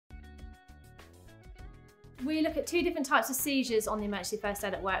We look at two different types of seizures on the Emergency First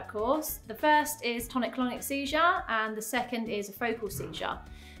Aid at Work course. The first is tonic-clonic seizure and the second is a focal seizure.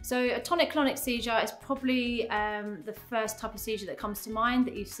 So a tonic-clonic seizure is probably the first type of seizure that comes to mind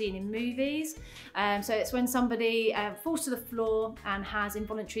that you've seen in movies. So it's when somebody falls to the floor and has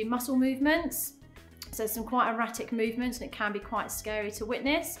involuntary muscle movements. So some quite erratic movements, and it can be quite scary to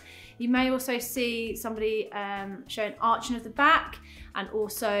witness. You may also see somebody show an arching of the back and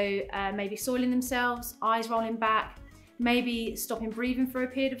also maybe soiling themselves, eyes rolling back, maybe stopping breathing for a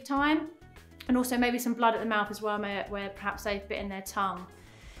period of time, and also maybe some blood at the mouth as well, where perhaps they've bitten their tongue.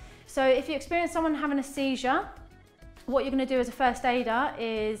 So if you experience someone having a seizure, what you're going to do as a first aider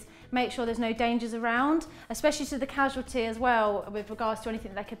is make sure there's no dangers around, especially to the casualty as well, with regards to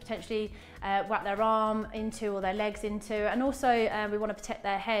anything they could potentially whack their arm into or their legs into. And also we want to protect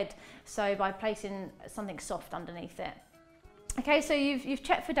their head, so by placing something soft underneath it. Okay, so you've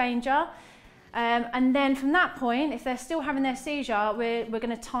checked for danger, and then from that point, if they're still having their seizure, we're going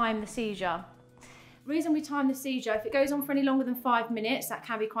to time the seizure. The reason we time the seizure, if it goes on for any longer than 5 minutes, that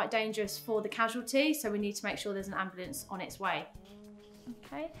can be quite dangerous for the casualty, so we need to make sure there's an ambulance on its way.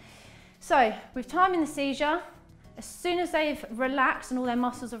 Okay, so we've timed the seizure. As soon as they've relaxed and all their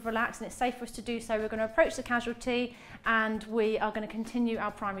muscles have relaxed and it's safe for us to do so, we're going to approach the casualty and we are going to continue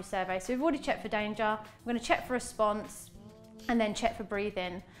our primary survey. So we've already checked for danger, we're going to check for response and then check for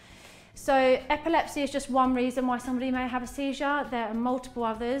breathing. So epilepsy is just one reason why somebody may have a seizure. There are multiple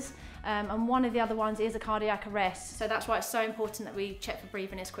others, and one of the other ones is a cardiac arrest. So that's why it's so important that we check for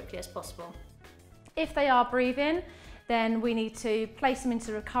breathing as quickly as possible. If they are breathing, then we need to place them into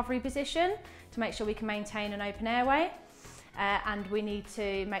the recovery position to make sure we can maintain an open airway, and we need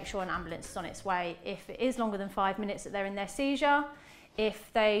to make sure an ambulance is on its way if it is longer than 5 minutes that they're in their seizure, if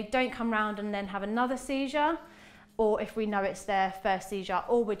they don't come round and then have another seizure, or if we know it's their first seizure,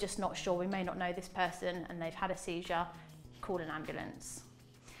 or we're just not sure, we may not know this person and they've had a seizure, call an ambulance.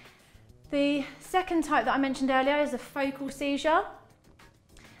 The second type that I mentioned earlier is a focal seizure.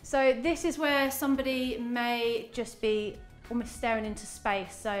 So this is where somebody may just be almost staring into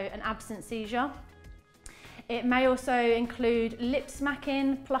space, so an absent seizure. It may also include lip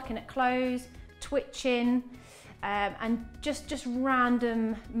smacking, plucking at clothes, twitching, and just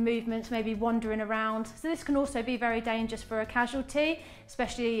random movements, maybe wandering around. So this can also be very dangerous for a casualty,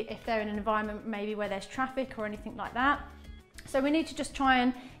 especially if they're in an environment maybe where there's traffic or anything like that. So we need to just try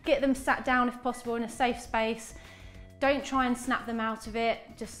and get them sat down if possible in a safe space. Don't try and snap them out of it,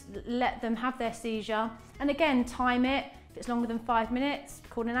 just let them have their seizure. And again, time it. If it's longer than 5 minutes,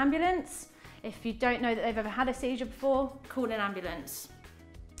 call an ambulance. If you don't know that they've ever had a seizure before, call an ambulance.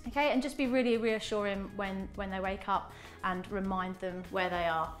 Okay, and just be really reassuring when they wake up and remind them where they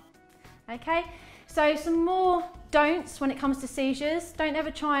are. Okay, so some more don'ts when it comes to seizures. Don't ever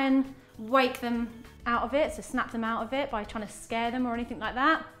try and wake them out of it, so snap them out of it by trying to scare them or anything like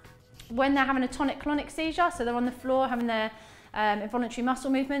that. When they're having a tonic-clonic seizure, so they're on the floor having their involuntary muscle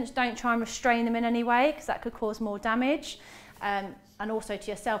movements, don't try and restrain them in any way because that could cause more damage. And also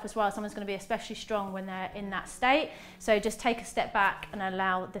to yourself as well, someone's going to be especially strong when they're in that state. So just take a step back and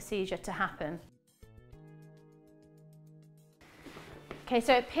allow the seizure to happen. Okay,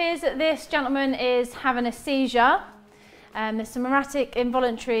 so it appears that this gentleman is having a seizure. There's some erratic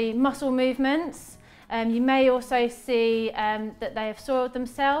involuntary muscle movements. You may also see that they have soiled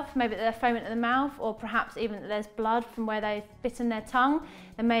themselves, maybe that they're foaming at the mouth, or perhaps even that there's blood from where they've bitten their tongue.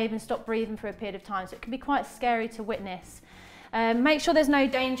 They may even stop breathing for a period of time, so it can be quite scary to witness. Make sure there's no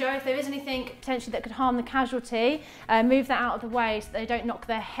danger. If there is anything potentially that could harm the casualty, move that out of the way so they don't knock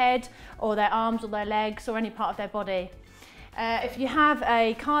their head or their arms or their legs or any part of their body. If you have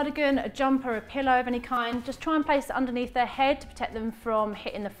a cardigan, a jumper, a pillow of any kind, just try and place it underneath their head to protect them from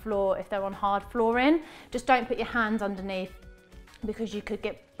hitting the floor if they're on hard flooring. Just don't put your hands underneath because you could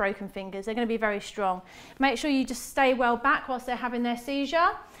get broken fingers. They're going to be very strong. Make sure you just stay well back whilst they're having their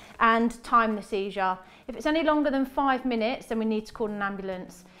seizure and time the seizure. If it's any longer than 5 minutes, then we need to call an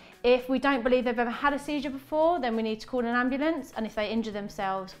ambulance. If we don't believe they've ever had a seizure before, then we need to call an ambulance, and if they injure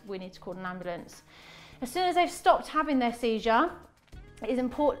themselves, we need to call an ambulance. As soon as they've stopped having their seizure, it is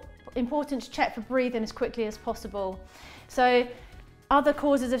important to check for breathing as quickly as possible. So other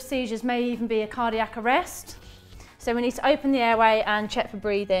causes of seizures may even be a cardiac arrest. So we need to open the airway and check for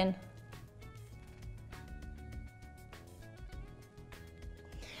breathing.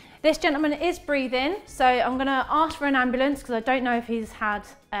 This gentleman is breathing, so I'm going to ask for an ambulance because I don't know if he's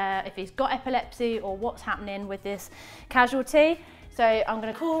got epilepsy or what's happening with this casualty. So I'm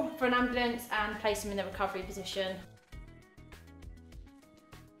going to call for an ambulance and place him in the recovery position.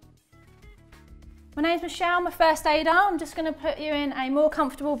 My name's Michelle, I'm a first aider. I'm just going to put you in a more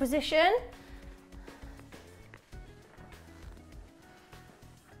comfortable position.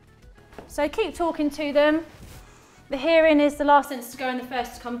 So keep talking to them. The hearing is the last sentence to go and the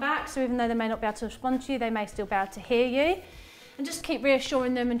first to come back, so even though they may not be able to respond to you, they may still be able to hear you. And just keep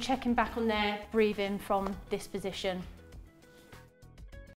reassuring them and checking back on their breathing from this position.